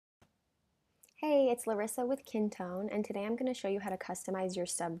Hey, it's Larissa with Kintone, and today I'm going to show you how to customize your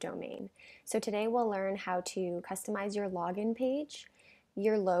subdomain. So today we'll learn how to customize your login page,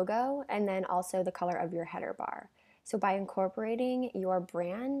 your logo, and then also the color of your header bar. So by incorporating your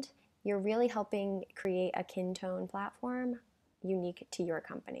brand, you're really helping create a Kintone platform unique to your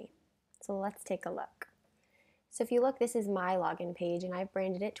company. So let's take a look. So if you look, this is my login page and I've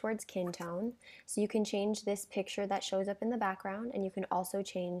branded it towards Kintone. So you can change this picture that shows up in the background, and you can also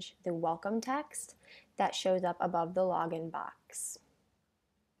change the welcome text that shows up above the login box.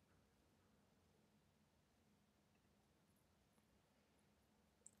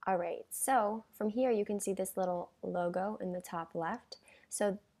 Alright, so from here you can see this little logo in the top left.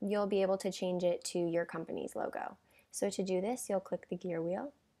 So you'll be able to change it to your company's logo. So to do this, you'll click the gear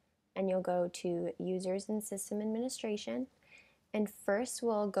wheel and you'll go to Users and System Administration. And first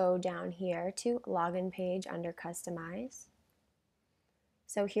we'll go down here to Login Page under Customize.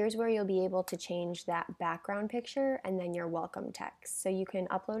 So here's where you'll be able to change that background picture and then your welcome text. So you can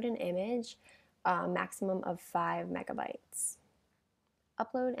upload an image, maximum of 5 megabytes.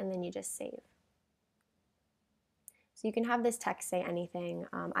 Upload and then you just save. So you can have this text say anything.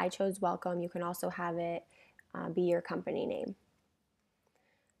 I chose welcome. You can also have it be your company name.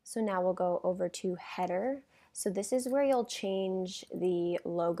 So now we'll go over to header. So this is where you'll change the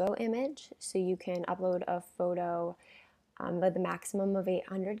logo image. So you can upload a photo with the maximum of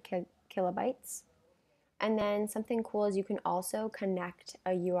 800 kilobytes. And then something cool is you can also connect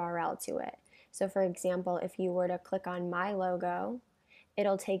a URL to it. So for example, if you were to click on my logo,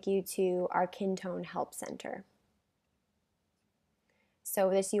 it'll take you to our Kintone Help Center. So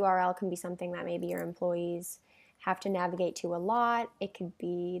this URL can be something that maybe your employees have to navigate to a lot. It could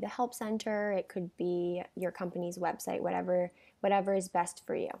be the help center, it could be your company's website, whatever is best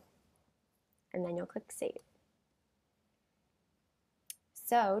for you. And then you'll click Save.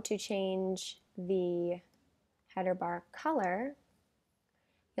 So to change the header bar color,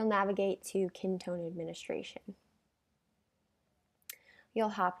 you'll navigate to Kintone Administration. You'll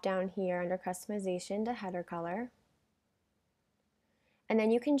hop down here under Customization to Header Color. And then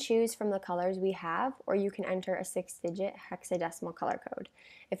you can choose from the colors we have, or you can enter a 6-digit hexadecimal color code.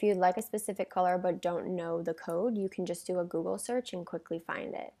 If you'd like a specific color but don't know the code, you can just do a Google search and quickly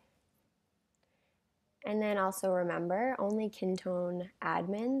find it. And then also remember, only Kintone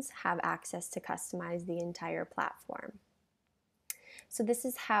admins have access to customize the entire platform. So this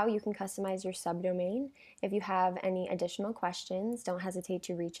is how you can customize your subdomain. If you have any additional questions, don't hesitate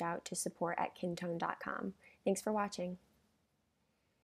to reach out to support@kintone.com. Thanks for watching.